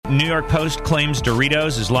New York Post claims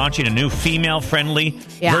Doritos is launching a new female-friendly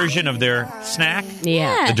version of their snack.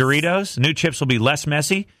 Yeah. The Doritos. New chips will be less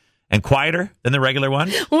messy and quieter than the regular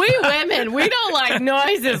ones. We women, we don't like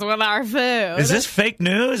noises with our food. Is this fake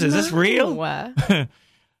news? Is this real?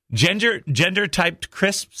 Gender-typed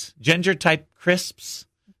crisps.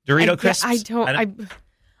 Dorito crisps.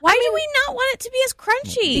 Why do we not want it to be as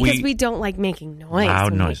crunchy? Because we don't like making noise Loud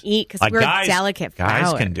when noise. we eat, because we're delicate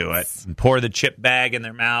flowers. Guys can do it. And pour the chip bag in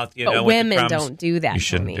their mouth. But women don't do that. You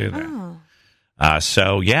shouldn't do that. Oh.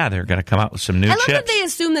 So, they're going to come out with some new chips. I love that they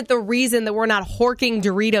assume that the reason that we're not horking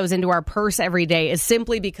Doritos into our purse every day is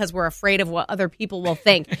simply because we're afraid of what other people will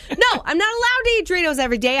think. No, I'm not allowed to eat Doritos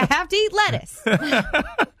every day. I have to eat lettuce.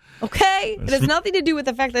 Okay? It has nothing to do with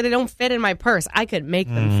the fact that they don't fit in my purse. I could make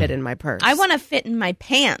them fit in my purse. I want to fit in my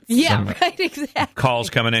pants. Yeah, right, exactly.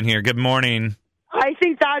 Calls coming in here. Good morning. I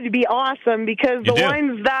think that would be awesome because the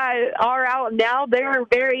ones that are out now, they're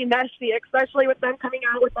very messy, especially with them coming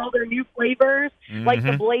out with all their new flavors, like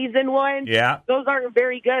the Blazing ones. Yeah. Those aren't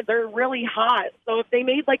very good. They're really hot. So if they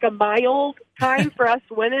made like a mild kind for us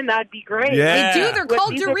winning, that'd be great. Yeah. They do. They're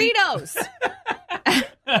called Doritos.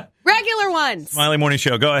 Regular ones. Smiley Morning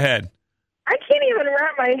Show. Go ahead. I can't even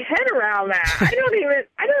wrap my head around that. I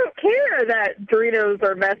don't care that Doritos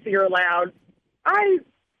are messy or loud. I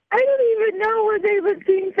don't even know where they would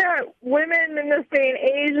think that women in this day and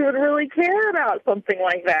age would really care about something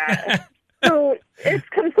like that. So it's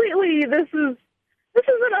completely, this isn't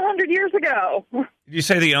 100 years ago. Did you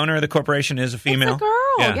say the owner of the corporation is a female? It's a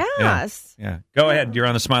girl, yes. Yeah. Go ahead. You're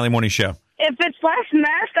on the Smiley Morning Show. If it's less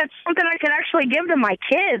mess, that's something I could actually give to my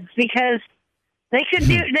kids because they should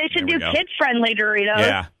do kid-friendly Doritos.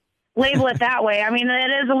 Yeah. Label it that way. I mean,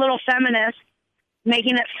 it is a little feminist,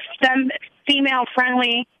 making it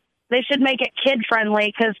female-friendly. They should make it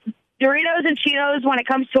kid-friendly because Doritos and Cheetos, when it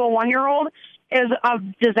comes to a 1-year-old, is a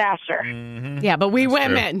disaster. Mm-hmm. Yeah, but we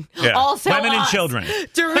women also women and children.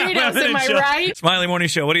 Doritos, am I right? Smiley Morning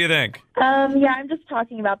Show. What do you think? Yeah, I'm just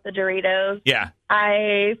talking about the Doritos. Yeah.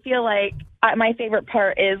 I feel like my favorite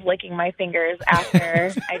part is licking my fingers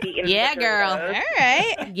after I've eaten Yeah, the girl. Doritos. All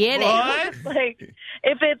right. Get it. Like,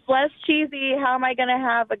 if it's less cheesy, how am I going to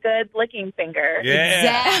have a good licking finger? Yeah.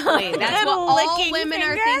 Exactly. That's what all Licking women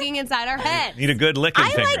finger? are thinking inside our heads. Need a good licking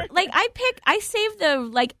finger. I save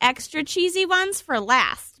the extra cheesy ones for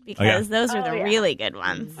last because those are the really good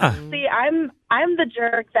ones. See, I'm the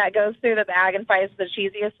jerk that goes through the bag and finds the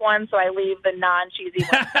cheesiest one, so I leave the non-cheesy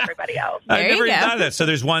ones for everybody else. I've never thought of that. So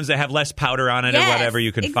there's ones that have less powder on it or whatever.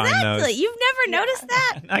 You can find those. You've never noticed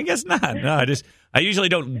that? I guess not. No, I usually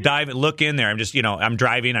don't look in there. I'm just, I'm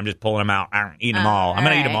driving. I'm just pulling them out. I don't eat them all. I'm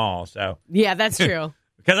going to eat them all. So yeah, that's true.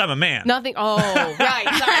 Because I'm a man. Nothing. Oh, right.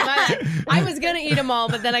 Sorry. I was going to eat them all,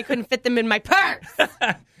 but then I couldn't fit them in my purse. All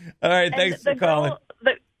right. Thanks for calling.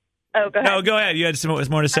 Go ahead. No, go ahead. You had some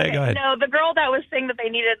more to say. Okay, go ahead. No, the girl that was saying that they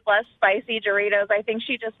needed less spicy Doritos, I think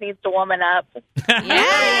she just needs to woman up.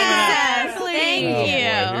 Yes. Thank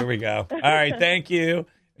you. Boy, here we go. All right. Thank you.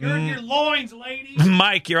 You're in your loins, lady.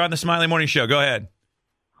 Mike, you're on the Smiley Morning Show. Go ahead.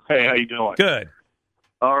 Hey, how you doing? Good.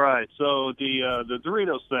 All right. So the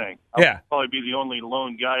Doritos thing. I'll probably be the only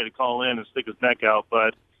lone guy to call in and stick his neck out,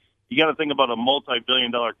 but you got to think about a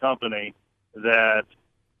multi-billion-dollar company that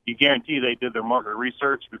you guarantee they did their market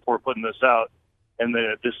research before putting this out. And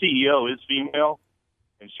the CEO is female,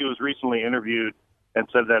 and she was recently interviewed and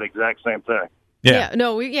said that exact same thing. Yeah.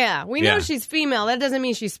 We know she's female. That doesn't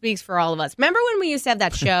mean she speaks for all of us. Remember when we used to have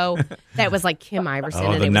that show that was like Kim Iverson?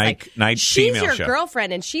 Oh, and the it was night she's female your show.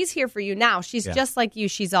 girlfriend, and she's here for you now. She's just like you.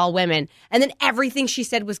 She's all women. And then everything she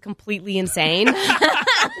said was completely insane.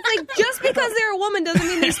 It's like, just because they're a woman doesn't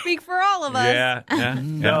mean they speak for all of us. Yeah.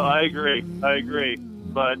 No, I agree.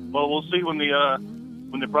 But we'll see when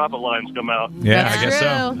the profit lines come out. Yeah, That's I guess true.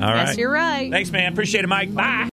 so. All right. Yes, you're right. Thanks, man. Appreciate it, Mike. Bye.